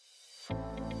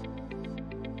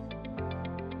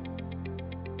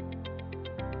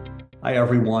Hi,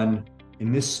 everyone.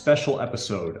 In this special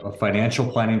episode of Financial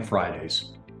Planning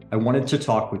Fridays, I wanted to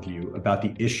talk with you about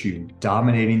the issue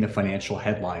dominating the financial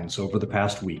headlines over the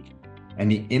past week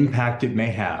and the impact it may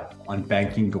have on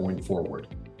banking going forward: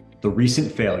 the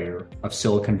recent failure of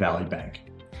Silicon Valley Bank.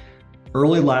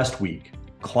 Early last week,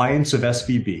 clients of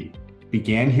SVB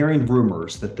began hearing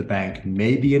rumors that the bank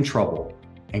may be in trouble,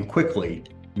 and quickly,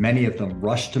 many of them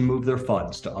rushed to move their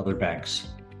funds to other banks.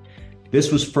 This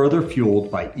was further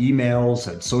fueled by emails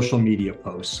and social media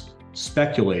posts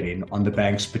speculating on the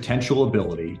bank's potential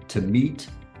ability to meet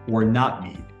or not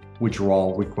meet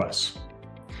withdrawal requests.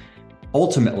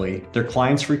 Ultimately, their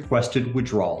clients requested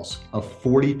withdrawals of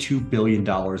 $42 billion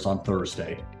on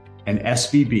Thursday, and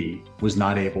SVB was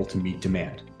not able to meet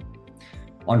demand.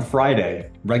 On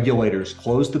Friday, regulators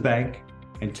closed the bank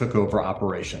and took over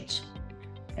operations.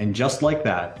 And just like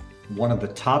that, one of the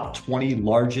top 20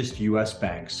 largest U.S.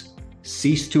 banks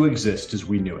ceased to exist as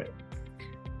we knew it.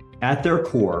 At their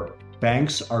core,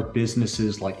 banks are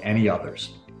businesses like any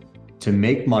others. To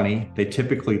make money, they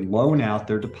typically loan out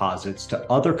their deposits to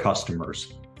other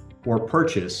customers or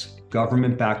purchase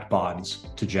government-backed bonds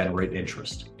to generate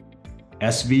interest.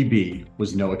 SVB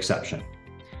was no exception.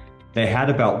 They had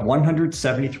about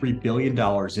 $173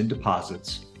 billion in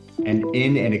deposits, and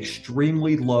in an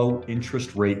extremely low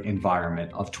interest rate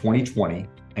environment of 2020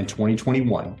 and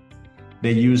 2021,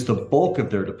 they used the bulk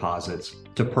of their deposits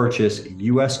to purchase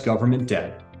U.S. government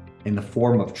debt in the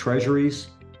form of treasuries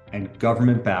and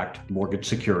government-backed mortgage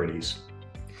securities.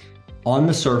 On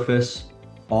the surface,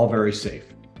 all very safe.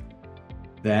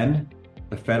 Then,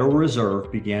 the Federal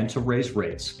Reserve began to raise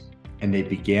rates, and they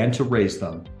began to raise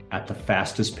them at the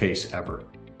fastest pace ever.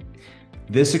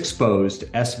 This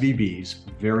exposed SVB's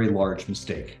very large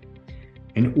mistake.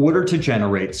 In order to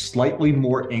generate slightly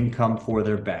more income for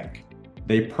their bank,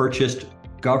 they purchased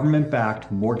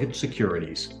government-backed mortgage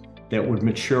securities that would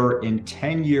mature in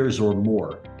 10 years or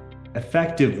more,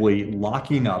 effectively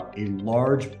locking up a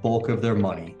large bulk of their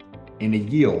money in a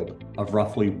yield of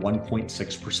roughly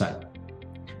 1.6%.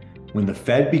 When the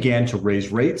Fed began to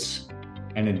raise rates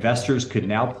and investors could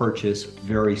now purchase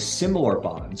very similar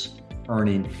bonds,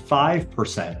 earning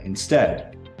 5%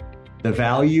 instead, the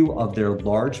value of their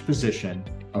large position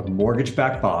of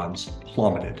mortgage-backed bonds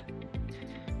plummeted.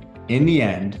 In the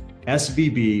end,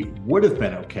 SVB would have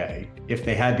been okay if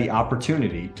they had the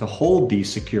opportunity to hold these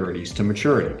securities to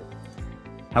maturity.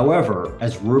 However,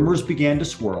 as rumors began to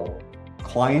swirl,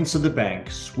 clients of the bank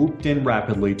swooped in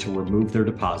rapidly to remove their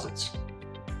deposits.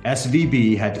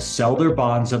 SVB had to sell their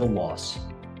bonds at a loss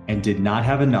and did not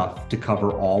have enough to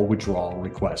cover all withdrawal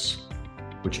requests,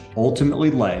 which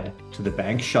ultimately led to the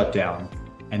bank's shutdown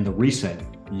and the recent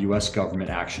U.S. government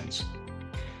actions.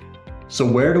 So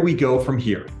where do we go from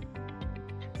here?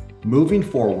 Moving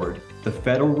forward, the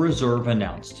Federal Reserve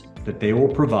announced that they will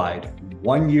provide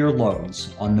one-year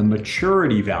loans on the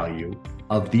maturity value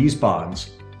of these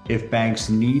bonds if banks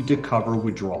need to cover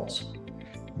withdrawals.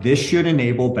 This should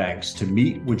enable banks to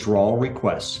meet withdrawal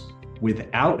requests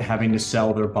without having to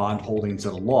sell their bond holdings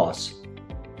at a loss,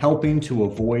 helping to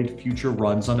avoid future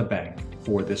runs on a bank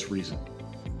for this reason.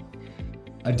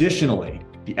 Additionally,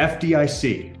 the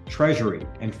FDIC, Treasury,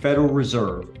 and Federal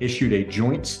Reserve issued a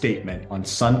joint statement on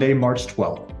Sunday, March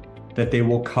 12th, that they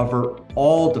will cover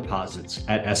all deposits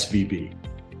at SVB,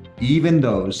 even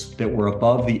those that were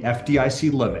above the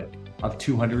FDIC limit of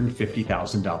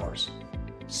 $250,000,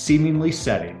 seemingly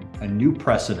setting a new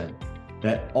precedent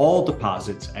that all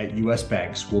deposits at U.S.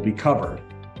 banks will be covered,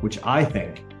 which I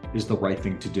think is the right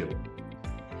thing to do.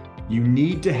 You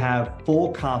need to have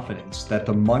full confidence that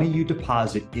the money you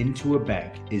deposit into a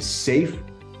bank is safe,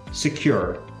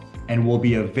 secure, and will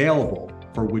be available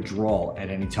for withdrawal at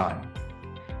any time.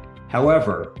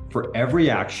 However, for every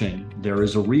action, there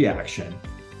is a reaction,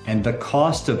 and the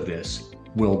cost of this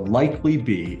will likely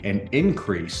be an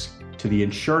increase to the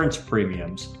insurance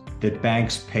premiums that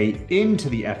banks pay into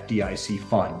the FDIC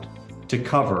fund to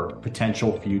cover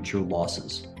potential future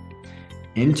losses.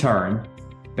 In turn,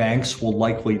 banks will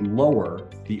likely lower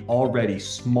the already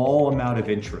small amount of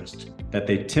interest that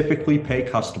they typically pay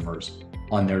customers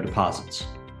on their deposits.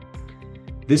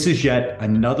 This is yet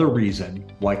another reason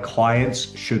why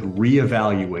clients should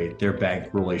reevaluate their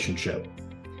bank relationship.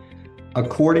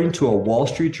 According to a Wall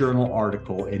Street Journal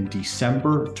article in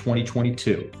December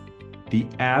 2022, the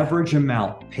average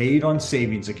amount paid on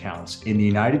savings accounts in the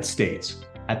United States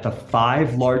at the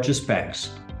 5 largest banks,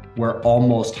 where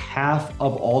almost half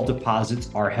of all deposits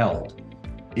are held,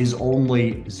 is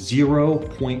only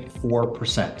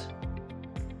 0.4%.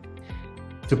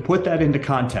 To put that into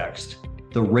context,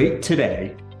 the rate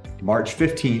today, March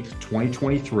 15th,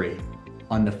 2023,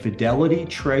 on the Fidelity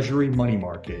Treasury money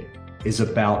market is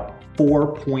about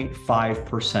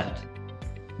 4.5%,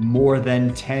 more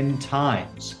than 10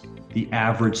 times the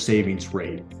average savings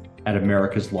rate at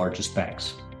America's largest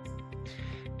banks.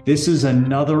 This is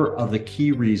another of the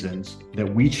key reasons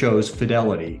that we chose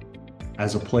Fidelity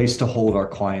as a place to hold our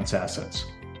clients' assets.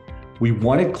 We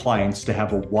wanted clients to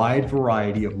have a wide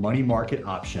variety of money market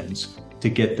options to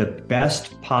get the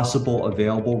best possible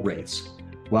available rates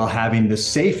while having the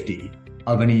safety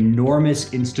of an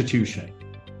enormous institution,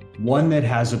 one that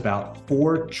has about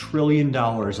 $4 trillion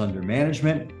under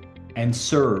management and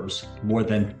serves more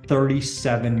than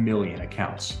 37 million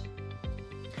accounts.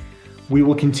 We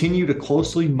will continue to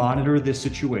closely monitor this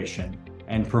situation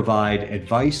and provide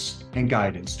advice and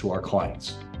guidance to our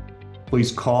clients.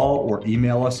 Please call or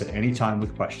email us at any time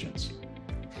with questions.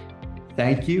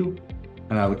 Thank you,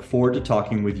 and I look forward to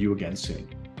talking with you again soon.